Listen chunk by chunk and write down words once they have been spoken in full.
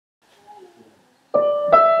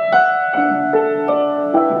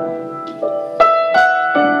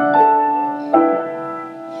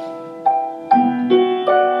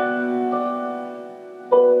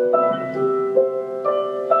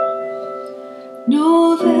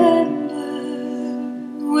November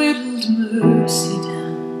whittled mercy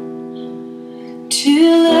down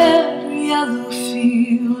till every yellow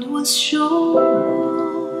field was shorn,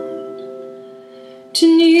 to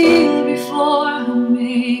kneel before her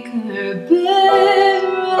Maker bare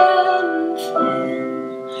and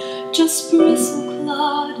thin, just bristle,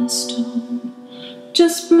 clod and stone,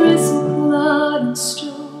 just bristle, clod and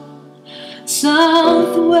stone.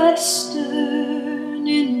 Southwestern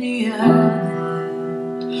Indiana,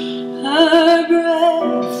 her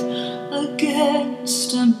breath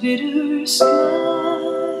against a bitter sky,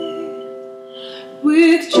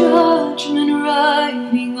 with judgment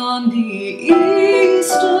riding on the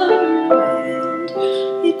eastern wind.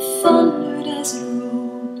 It thundered as it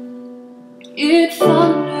rolled, it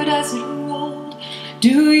thundered as it rolled.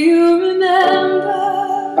 Do you remember?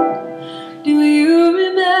 Do you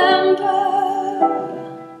remember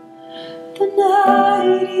the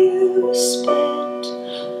night you spent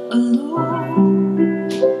alone?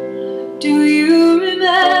 Do you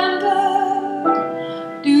remember?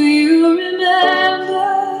 Do you remember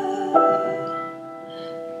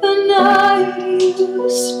the night you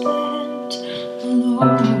spent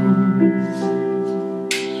alone?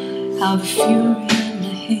 How the fury and the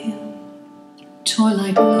hail tore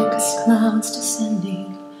like locust clouds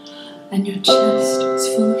descending, and your chest was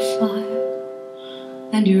full of fire,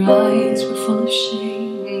 and your eyes were full of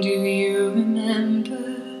shame. Do you remember?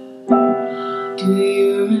 Do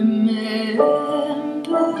you remember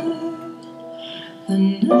the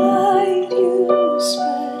night you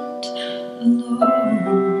spent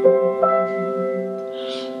alone?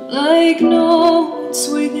 Like notes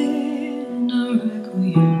within a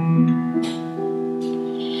requiem,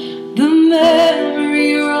 the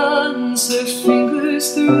memory runs her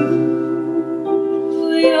fingers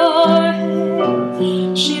through your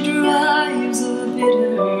hair. She drives a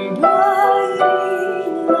bitter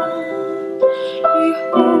biting line.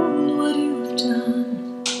 Behold what you've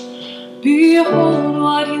done, behold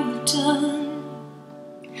what you've done.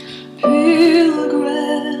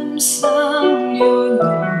 Pilgrim, sound your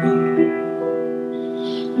glory.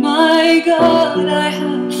 My God, I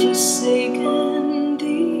have forsaken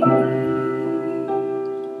thee.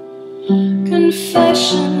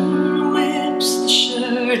 Confession whips the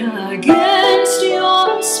shirt against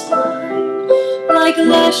your spine, like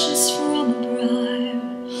lashes from a briar,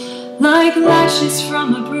 like lashes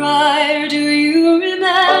from a briar. Do you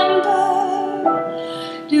remember?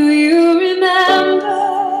 Do you remember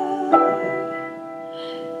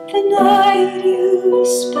the night you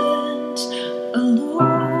spent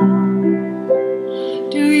alone?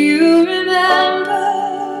 Do you remember?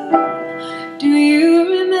 Do you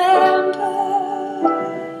remember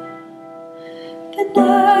the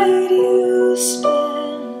night you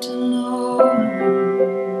spent alone?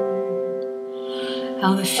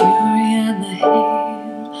 How the fury and the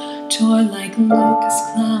hail tore like locust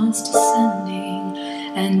clouds descending,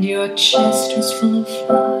 and your chest was full of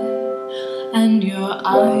fire, and your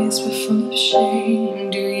eyes were full of shame.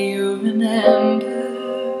 Do you remember?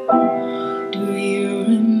 Do you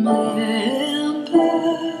remember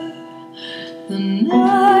the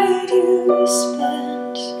night you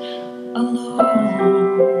spent alone?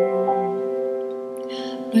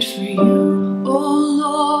 But for you, oh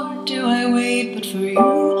Lord, do I wait? But for you,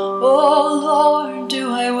 oh Lord,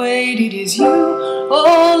 do I wait? It is you,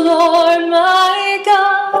 oh Lord, my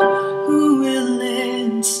God, who will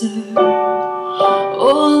answer.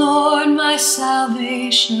 Oh Lord, my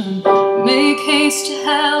salvation, make haste to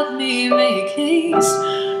help me, make haste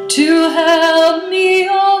to help me,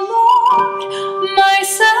 oh Lord, my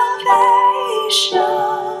salvation.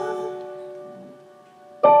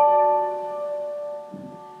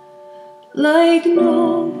 Like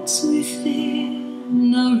notes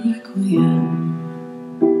within a requiem,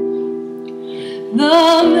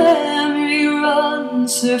 the memory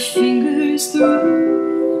runs her fingers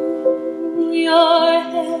through your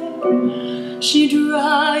hair. She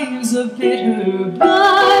drives a bitter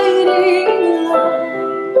biting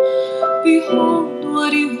line. Behold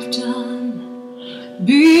what you've done,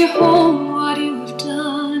 behold what you've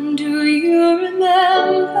done. Do you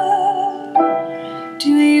remember? Do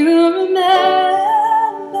you remember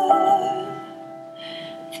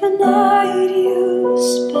the night you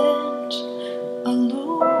spent alone?